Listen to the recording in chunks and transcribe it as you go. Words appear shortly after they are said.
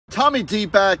Tommy D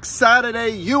back,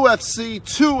 Saturday, UFC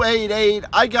 288.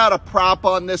 I got a prop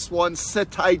on this one.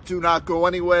 Sit tight, do not go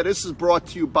anywhere. This is brought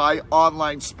to you by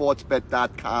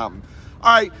OnlineSportsBet.com.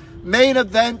 All right, main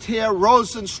event here,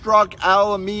 Rosenstruck,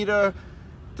 Alameda.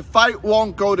 The fight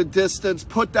won't go to distance.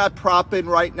 Put that prop in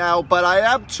right now. But I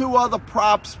have two other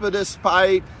props for this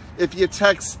fight. If you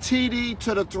text TD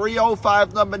to the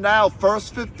 305 number now,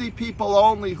 first 50 people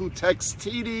only who text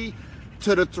TD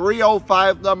to the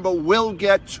 305 number will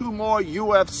get two more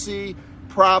UFC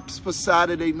props for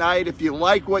Saturday night. If you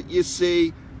like what you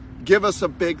see, give us a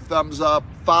big thumbs up.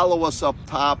 Follow us up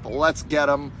top. Let's get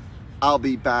them. I'll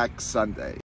be back Sunday.